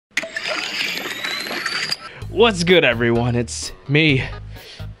What's good, everyone? It's me,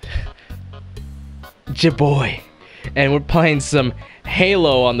 Jaboy, and we're playing some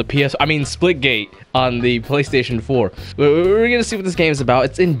Halo on the Splitgate on the PlayStation 4. We're gonna see what this game is about.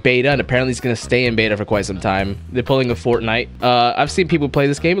 It's in beta, and apparently it's gonna stay in beta for quite some time. They're pulling a Fortnite. I've seen people play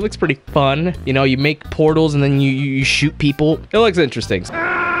this game. It looks pretty fun. You know, you make portals and then you shoot people. It looks interesting.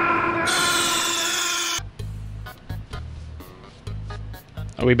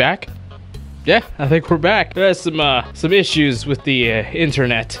 Are we back? Yeah, I think we're back. There's some issues with the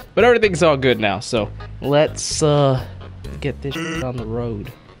internet, but everything's all good now. So let's get this shit on the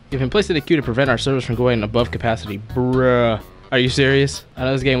road. You've been placed in a queue to prevent our servers from going above capacity. Bruh. Are you serious? I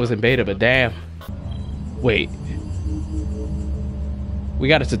know this game was in beta, but damn. Wait. We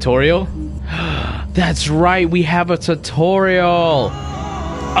got a tutorial? That's right, we have a tutorial.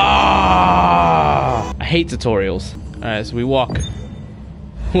 Ah! I hate tutorials. Alright, so we walk.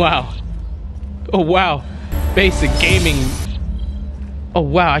 Wow. Oh wow. Basic gaming. Oh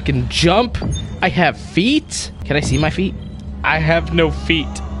wow, I can jump. I have feet. Can I see my feet? I have no feet.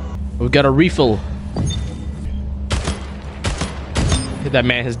 We've got a refill. Hit that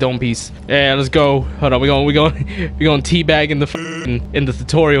man his dome piece. Yeah, let's go. Hold on, we going teabag in the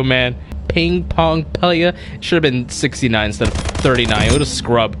tutorial, man. Ping pong player. Should have been 69 instead of 39. What a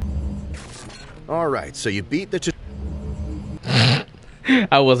scrub. All right, so you beat the.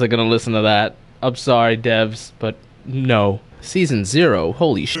 I wasn't gonna listen to that. I'm sorry, devs, but no. Season 0.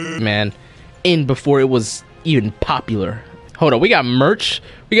 Holy shit, man. In before it was even popular. Hold on, we got merch.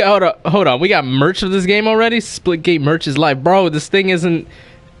 Hold on. We got merch of this game already. Splitgate merch is live, bro. This thing isn't.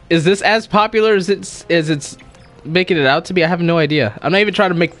 Is this as popular as it's making it out to be? I have no idea. I'm not even trying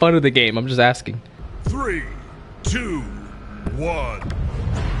to make fun of the game. I'm just asking. 3, 2, 1.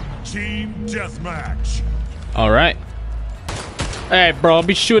 Team deathmatch. All right. Hey, bro, don't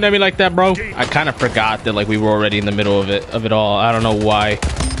be shooting at me like that, bro. I kind of forgot that like we were already in the middle of it all. I don't know why.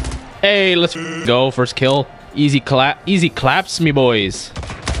 Hey, let's go. First kill. Easy claps, me boys.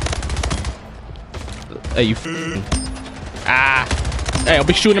 Hey, you ah. Hey, I'll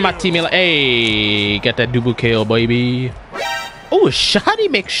be shooting at my teammate like, hey, got that double kill, baby. Oh, a shotty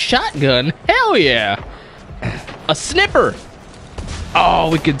McShotgun. Hell yeah. A snipper. Oh,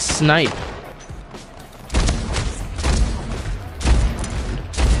 we could snipe.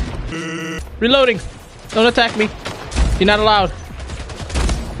 Reloading. Don't attack me. You're not allowed.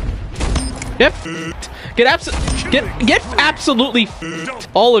 Yep. Get absolutely.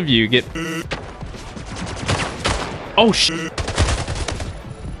 All of you get. Oh shit.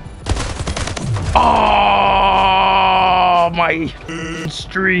 Oh my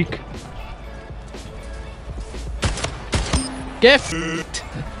streak. Get.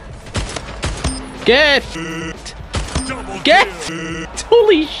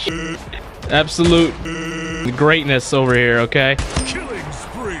 Holy shit. Absolute greatness over here, okay? Killing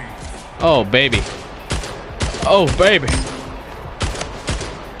spree. Oh, baby. Oh, baby.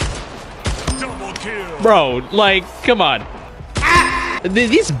 Double kill. Bro, like, come on.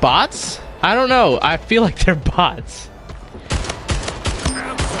 These bots? I don't know. I feel like they're bots.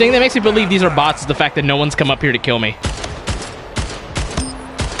 The thing that makes me believe these are bots is the fact that no one's come up here to kill me.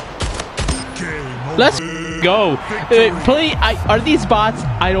 Let's go. Are these bots?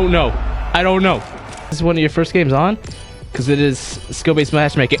 I don't know. This is one of your first games on? Because it is skill-based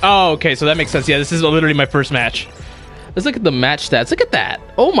matchmaking. Oh, okay, so that makes sense. Yeah, this is literally my first match. Let's look at the match stats. Look at that.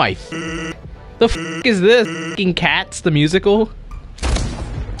 Oh my. The f is this? F***ing Cats, the musical?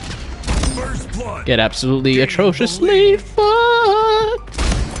 First blood. Get absolutely atrociously fucked.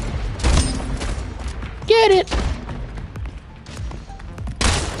 Get it.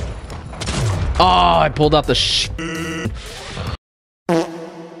 Oh, I pulled out the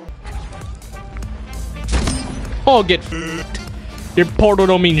Oh, get f***ed. Your portal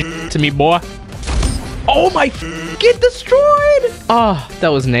don't mean to me, boy. Oh my, get destroyed. Ah, oh, that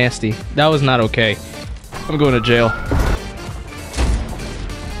was nasty. That was not okay. I'm going to jail.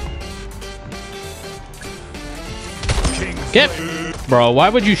 Get, bro, why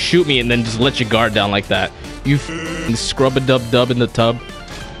would you shoot me and then just let your guard down like that? You scrub-a-dub-dub in the tub.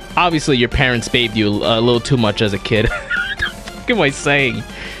 Obviously, your parents bathed you a little too much as a kid. What the fuck am I saying?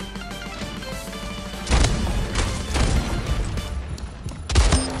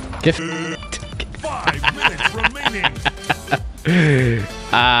 Get 5 minutes remaining.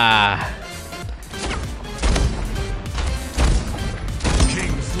 Ah.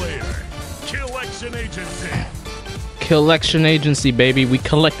 Kingslayer. Collection agency. Collection agency, baby. We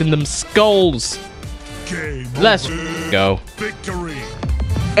collecting them skulls. Game Let's over. go. Victory.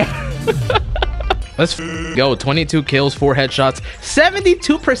 Let's go. 22 kills, 4 headshots,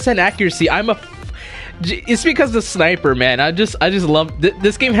 72% accuracy. It's because the sniper, man. I just love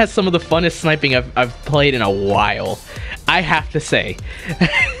this game. Has some of the funnest sniping I've played in a while. I have to say,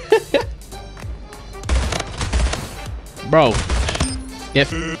 bro.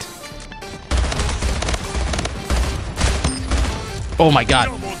 If oh my god.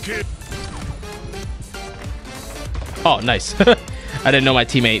 Oh, nice. I didn't know my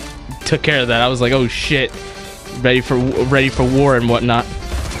teammate took care of that. I was like, oh shit, ready for war and whatnot.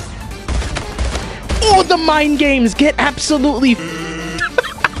 Oh, the mind games get absolutely.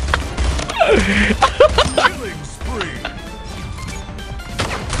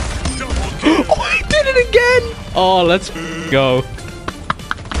 Oh, he did it again. Oh, let's go.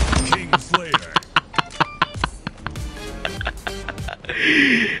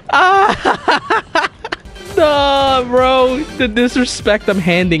 Nah, bro, the disrespect I'm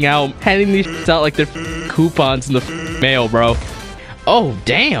handing these out like they're coupons in the mail, bro. Oh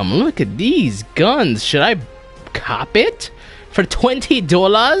damn, look at these guns. Should I cop it for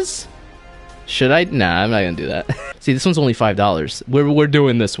 $20? Should I? Nah, I'm not gonna do that. See, this one's only $5. We're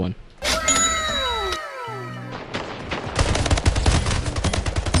doing this one.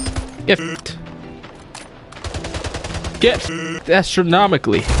 Get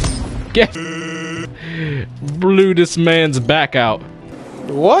astronomically. Blew this man's back out.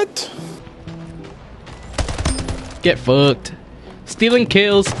 What? Get fucked. Stealing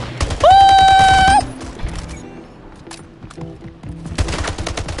kills.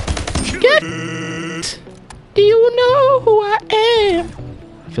 Get. Do you know who I am?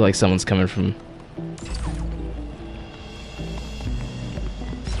 I feel like someone's coming from.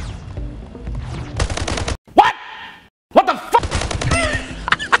 What? What the fuck?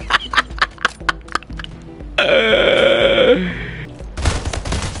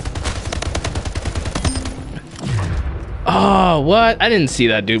 Oh, what? I didn't see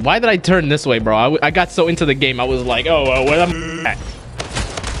that, dude. Why did I turn this way, bro? I got so into the game, I was like, oh, where am I at?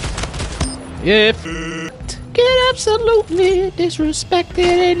 If get absolutely disrespected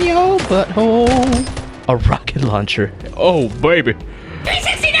in your butthole. A rocket launcher. Oh, baby.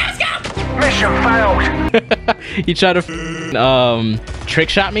 360, now let's go! Mission failed. He tried to trick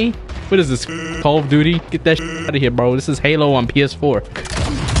shot me. What is this? Call of Duty? Get that out of here, bro. This is Halo on PS4.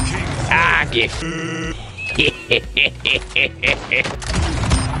 Ah, get.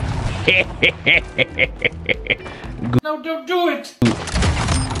 No, don't do it!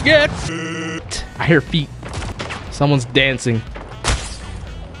 Get. I hear feet. Someone's dancing.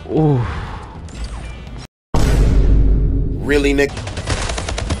 Ooh. Really, Nick?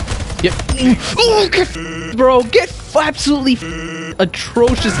 Yep. Oh, bro, get absolutely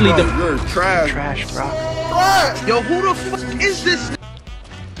atrociously. You're trash. Trash, bro. Yo, who the fuck is this?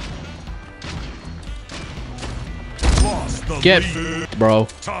 Lost the Get lead. bro.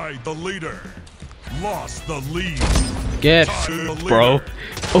 Tied the leader. Lost the lead. Get Tied the leader. bro.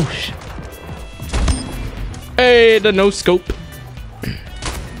 Oh shit. Hey, the no scope.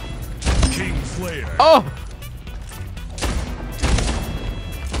 King Slayer. Oh.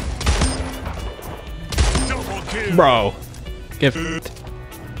 Double kill. Bro. Get.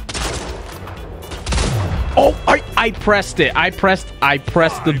 Oh, I pressed it. I pressed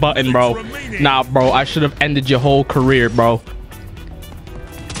the button, bro. Nah, bro. I should have ended your whole career, bro.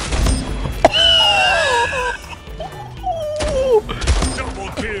 Double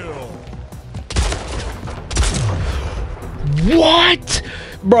kill. What?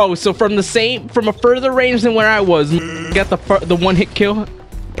 Bro, so from a further range than where I was, got the one hit kill.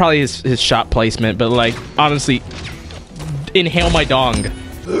 Probably his shot placement, but like honestly, inhale my dong.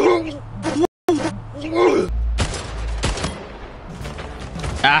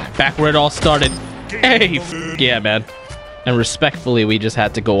 Ah, back where it all started. Hey, yeah, man. And respectfully, we just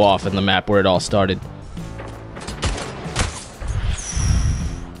had to go off in the map where it all started.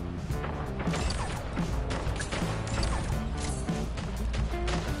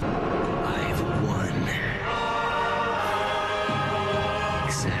 I've won.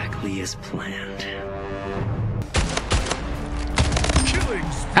 Exactly as planned.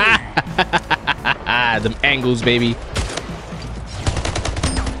 Killing spree. Them angles, baby.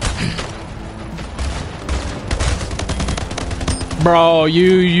 Bro,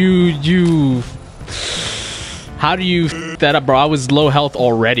 you. How do you f that up, bro? I was low health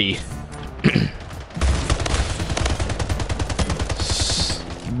already.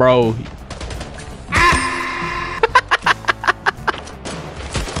 Bro.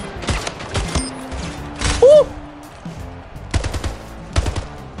 Woo!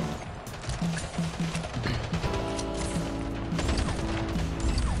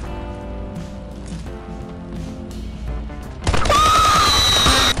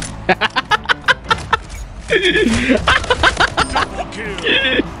 Double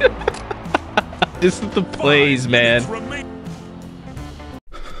kill. This is the plays, man.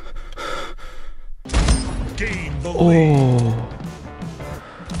 Gain the lead. Oh,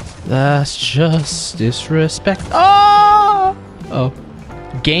 that's just disrespect. Oh,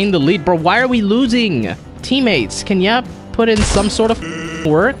 gain the lead, bro. Why are we losing? Teammates, can ya put in some sort of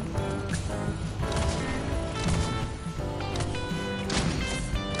work?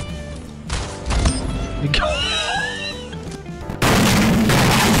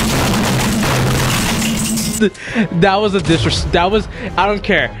 That was a disrespect. That was, I don't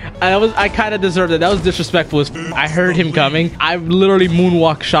care. I kind of deserved it. That was disrespectful as I heard him coming. I literally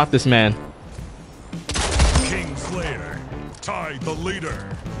moonwalk shot this man. King Slayer tied the leader.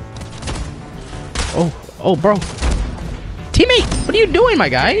 Oh, bro. Teammate, what are you doing, my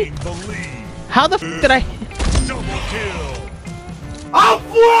guy? Gain the lead. How the f did I? Double kill.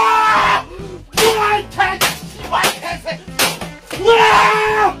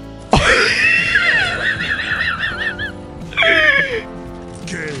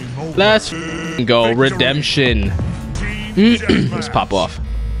 Game over. Let's go. Victory. Redemption. Team Let's pop off.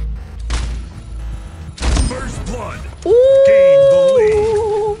 First blood. Gain the lead.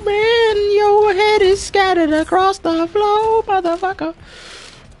 Ooh, man, your head is scattered across the floor, motherfucker.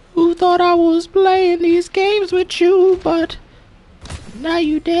 Who thought I was playing these games with you, but now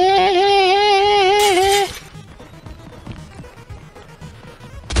you dead.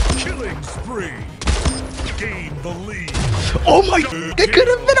 Killing spree. Gain the lead. Oh my, it could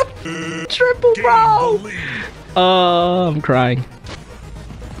have been a triple, Gain bro. the lead. I'm crying.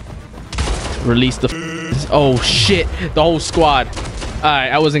 Release the oh shit, the whole squad.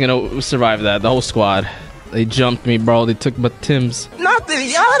 Alright, I wasn't gonna survive that. The whole squad. They jumped me, bro. They took my Tims. Not the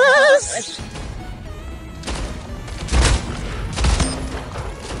Yadas!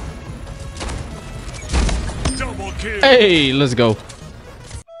 Double kill. Hey, let's go.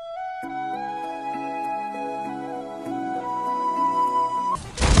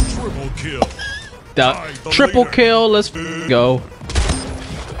 Triple kill. That triple kill. Let's go.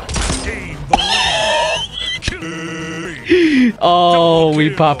 Gain the lead. Killing. Oh,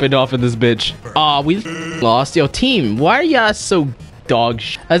 we popping off in this bitch. Oh, we lost. Yo, team, why are y'all so dog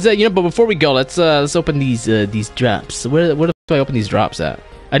sh? As you know, but before we go, let's open these drops. Where the f do I open these drops at?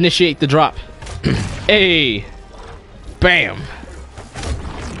 Initiate the drop. Hey, bam.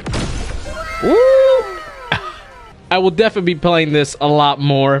 Woo! I will definitely be playing this a lot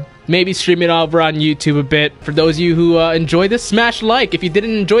more. Maybe stream it over on YouTube a bit. For those of you who enjoy this, smash like. If you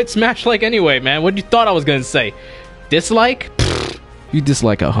didn't enjoy it, smash like anyway, man. What you thought I was gonna say? Dislike? Pfft, you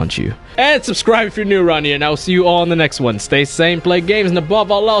dislike, I'll hunt you. And subscribe if you're new around here, and I'll see you all in the next one. Stay sane, play games, and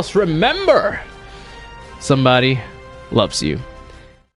above all else, remember, somebody loves you.